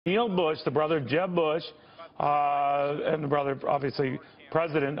Neil Bush, the brother of Jeb Bush, and the brother, obviously,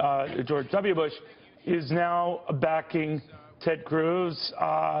 President George W. Bush, is now backing Ted Cruz,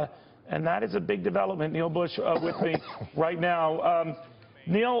 and that is a big development. Neil Bush with me right now.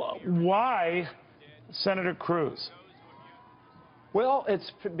 Neil, why Senator Cruz? Well,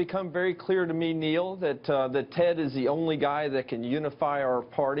 it's become very clear to me, Neil, that Ted is the only guy that can unify our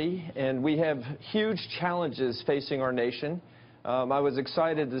party, and we have huge challenges facing our nation. I was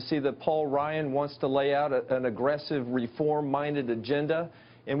excited to see that Paul Ryan wants to lay out an aggressive, reform-minded agenda,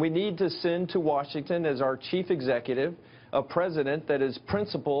 and we need to send to Washington as our chief executive a president that is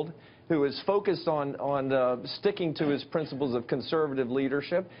principled, who is focused on sticking to his principles of conservative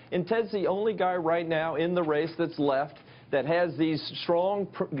leadership. And Ted's the only guy right now in the race that's left that has these strong,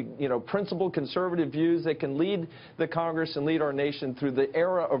 principled conservative views that can lead the Congress and lead our nation through the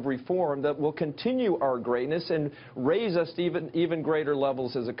era of reform that will continue our greatness and raise us to even greater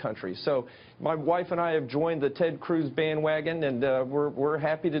levels as a country. So my wife and I have joined the Ted Cruz bandwagon, and we're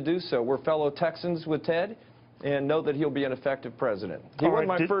happy to do so. We're fellow Texans with Ted and know that he'll be an effective president. He was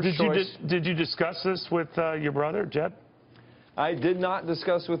my first choice. Did you discuss this with your brother, Jeb? I did not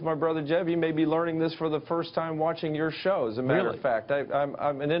discuss with my brother Jeb. He may be learning this for the first time watching your show, as a matter of fact. I'm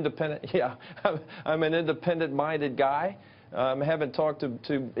an independent, I'm an independent-minded guy. I haven't talked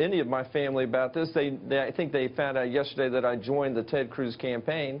to any of my family about this. I think they found out yesterday that I joined the Ted Cruz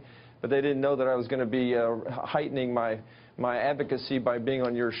campaign, but they didn't know that I was going to be heightening my advocacy by being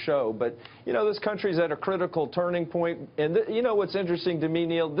on your show. But, this country's at a critical turning point. And, what's interesting to me,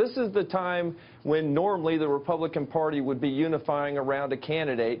 Neil, this is the time when normally the Republican Party would be unifying around a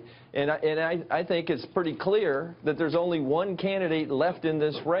candidate. And I think it's pretty clear that there's only one candidate left in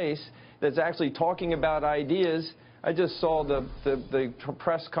this race that's actually talking about ideas. I just saw the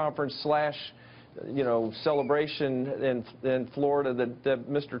press conference slash celebration in Florida that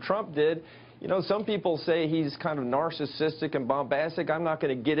Mr. Trump did. Some people say he's kind of narcissistic and bombastic. I'm not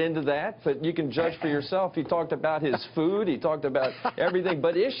going to get into that, but you can judge for yourself. He talked about his food. He talked about everything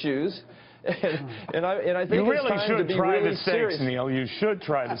but issues. And I think you really it's time should to be try really the steaks, serious. Neil. You should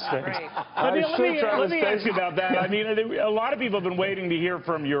try the steaks. Right. Let me ask you about that. I mean, a lot of people have been waiting to hear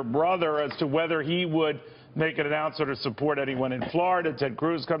from your brother as to whether he would make an announcement or support anyone in Florida. Ted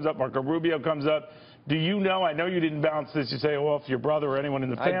Cruz comes up. Marco Rubio comes up. Do you know? I know you didn't bounce this. You say, well, if your brother or anyone in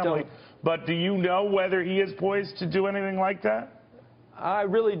the family. I don't. But do you know whether he is poised to do anything like that? I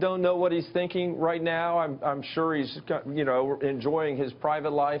really don't know what he's thinking right now. I'm sure he's, enjoying his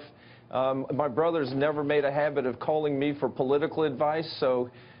private life. My brother's never made a habit of calling me for political advice, so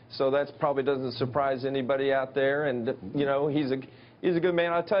that probably doesn't surprise anybody out there. And, he's a good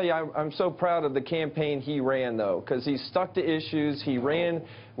man. I'll tell you, I'm so proud of the campaign he ran, though, because he stuck to issues. He ran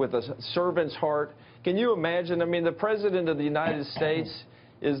with a servant's heart. Can you imagine? I mean, the President of the United States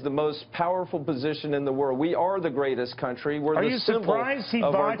is the most powerful position in the world. We are the greatest country. We're the symbol of our greatness. Are you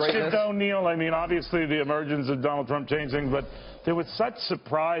surprised he botched it, though, Neil? I mean, obviously the emergence of Donald Trump changed things, but there was such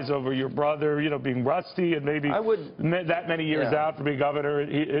surprise over your brother, being rusty and maybe that many years out for being governor.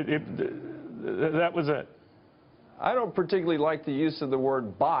 That was it. I don't particularly like the use of the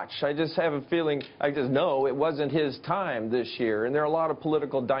word botch. I just have a feeling, I just know it wasn't his time this year. And there are a lot of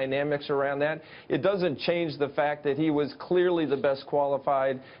political dynamics around that. It doesn't change the fact that he was clearly the best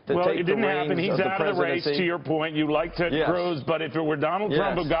qualified to take the reins of the presidency. Well, it didn't happen. He's out of the race, to your point. You like Ted Cruz, but if it were Donald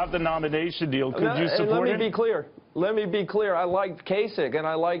Trump who got the nomination deal, could you support him? Let me be clear. Let me be clear. I like Kasich and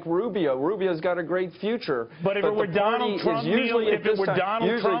I like Rubio. Rubio's got a great future. But if it were Donald Trump, Neil, if it were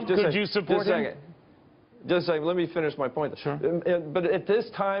Donald Trump, could you support him? Just a second, let me finish my point. Sure. But at this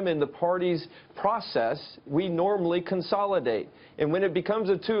time in the party's process, we normally consolidate. And when it becomes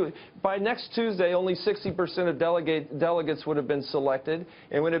by next Tuesday, only 60% of delegates would have been selected.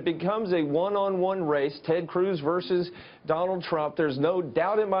 And when it becomes a one-on-one race, Ted Cruz versus Donald Trump, there's no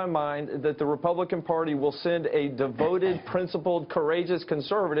doubt in my mind that the Republican Party will send a devoted, principled, courageous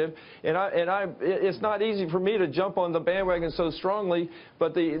conservative. And it's not easy for me to jump on the bandwagon so strongly,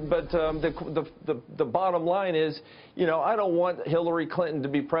 but the bottom line is, I don't want Hillary Clinton to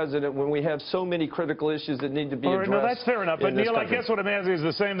be president when we have so many critical issues that need to be addressed. No, that's fair enough. But, Neil, I guess what I'm asking is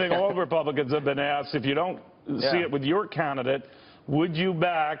the same thing all Republicans have been asked. If you don't see it with your candidate, would you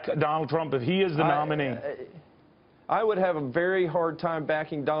back Donald Trump if he is the nominee? I would have a very hard time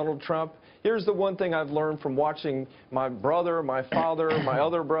backing Donald Trump. Here's the one thing I've learned from watching my brother, my father, my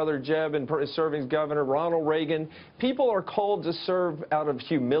other brother, Jeb, and serving as governor, Ronald Reagan. People are called to serve out of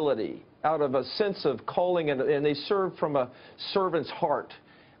humility, out of a sense of calling, and they serve from a servant's heart.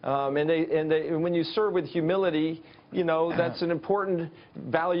 And when you serve with humility, you know, that's an important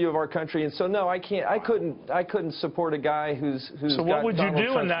value of our country. And so, no, I couldn't support a guy who's So what would you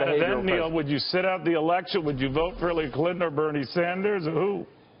do in that event, Neil? Would you sit out the election? Would you vote for Hillary Clinton or Bernie Sanders or who?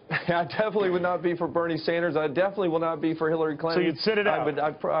 I definitely would not be for Bernie Sanders. I definitely will not be for Hillary Clinton. So you'd sit it out?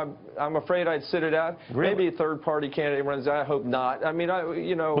 I'm afraid I'd sit it out. Really? Maybe a third-party candidate runs. I hope not. I mean,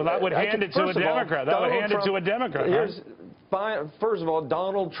 you know. Well, that would hand it to a Democrat. That would hand it to a Democrat. First of all,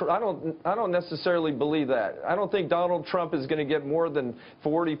 Donald Trump, I don't necessarily believe that. I don't think Donald Trump is going to get more than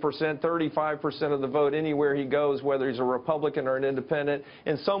 40%, 35% of the vote anywhere he goes, whether he's a Republican or an independent,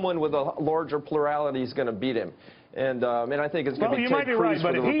 and someone with a larger plurality is going to beat him. And I think it's going to be Ted Cruz. Well, you might be right,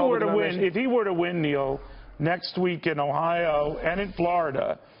 but if he were to win, Neil, next week in Ohio and in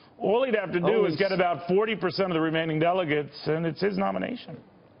Florida, all he'd have to do is get about 40% of the remaining delegates, and it's his nomination.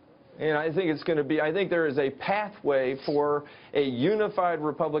 And I think it's going to be, I think there is a pathway for a unified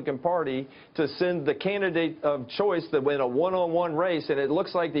Republican Party to send the candidate of choice that win a one-on-one race, and it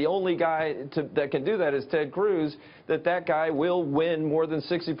looks like the only guy that can do that is Ted Cruz, that guy will win more than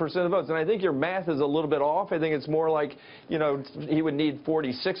 60% of the votes. And I think your math is a little bit off. I think it's more like, you know, he would need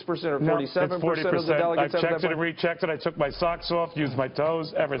 46% or 47% of the delegates. I've checked it and rechecked it. I took my socks off, used my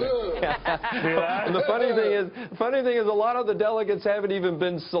toes, everything. And the funny thing is, a lot of the delegates haven't even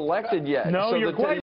been selected yet. No, so you're quite